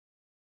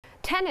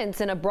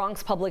Tenants in a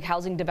Bronx public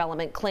housing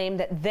development claim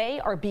that they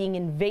are being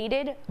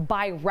invaded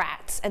by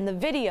rats, and the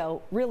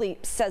video really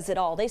says it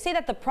all. They say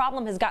that the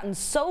problem has gotten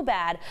so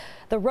bad,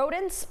 the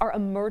rodents are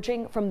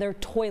emerging from their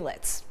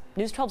toilets.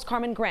 News 12's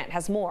Carmen Grant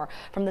has more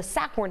from the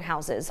Sackwern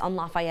Houses on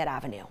Lafayette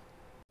Avenue.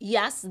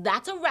 Yes,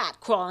 that's a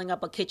rat crawling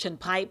up a kitchen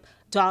pipe.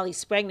 Dolly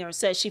Signer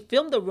says she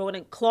filmed the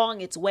rodent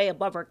clawing its way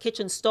above her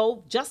kitchen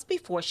stove just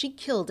before she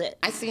killed it.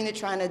 I seen it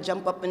trying to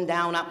jump up and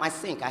down out my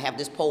sink. I have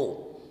this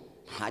pole.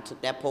 I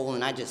took that pole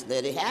and I just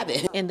let it have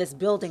it. In this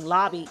building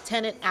lobby,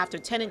 tenant after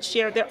tenant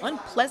shared their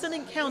unpleasant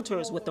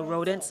encounters with the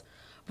rodents.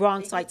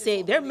 Bronxites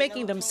say they're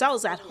making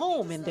themselves at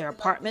home in their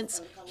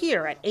apartments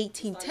here at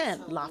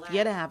 1810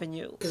 Lafayette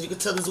Avenue. Because you can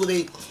tell this is where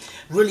they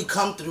really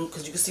come through,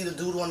 because you can see the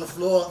doodle on the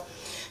floor.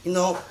 You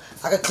know,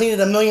 I could clean it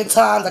 1,000,000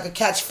 times, I could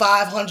catch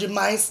 500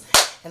 mice,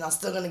 and I'm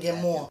still gonna get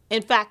more.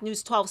 In fact,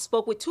 News 12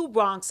 spoke with two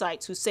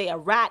Bronxites who say a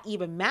rat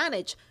even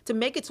managed to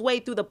make its way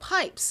through the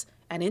pipes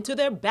and into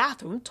their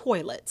bathroom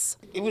toilets.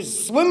 It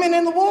was swimming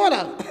in the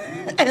water,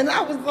 and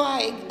I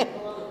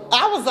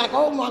was like,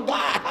 oh my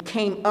God.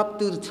 Came up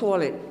through the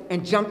toilet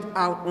and jumped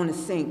out on the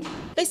sink.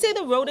 They say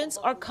the rodents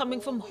are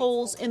coming from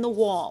holes in the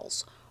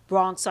walls.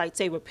 Bronxites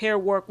say repair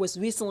work was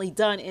recently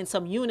done in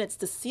some units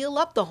to seal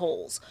up the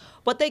holes,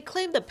 but they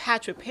claim the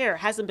patch repair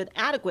hasn't been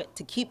adequate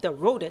to keep the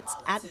rodents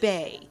at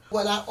bay.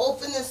 When I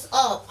open this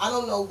up, I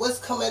don't know what's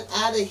coming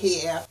out of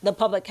here. The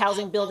public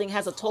housing building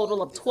has a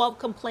total of 12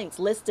 complaints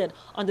listed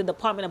on the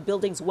Department of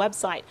Buildings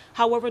website,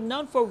 however,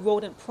 none for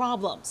rodent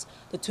problems.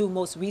 The two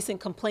most recent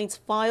complaints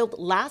filed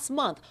last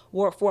month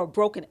were for a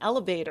broken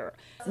elevator.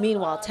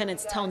 Meanwhile,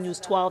 tenants tell News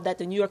 12 that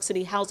the New York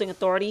City Housing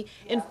Authority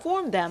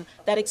informed them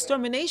that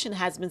extermination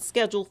has been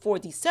scheduled for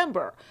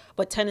December,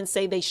 but tenants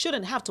say they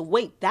shouldn't have to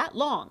wait that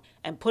long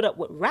and put up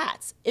with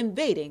rats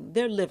invading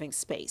their living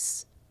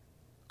space.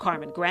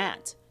 Carmen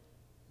Grant,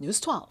 News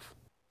 12.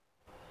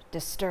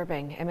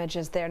 Disturbing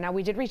images there. Now,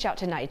 we did reach out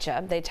to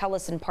NYCHA. They tell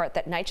us in part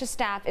that NYCHA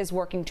staff is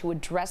working to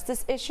address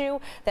this issue,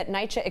 that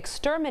NYCHA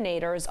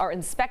exterminators are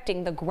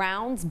inspecting the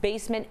grounds,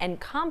 basement, and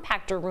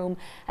compactor room,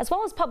 as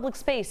well as public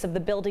space of the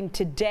building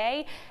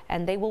today,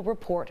 and they will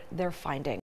report their findings.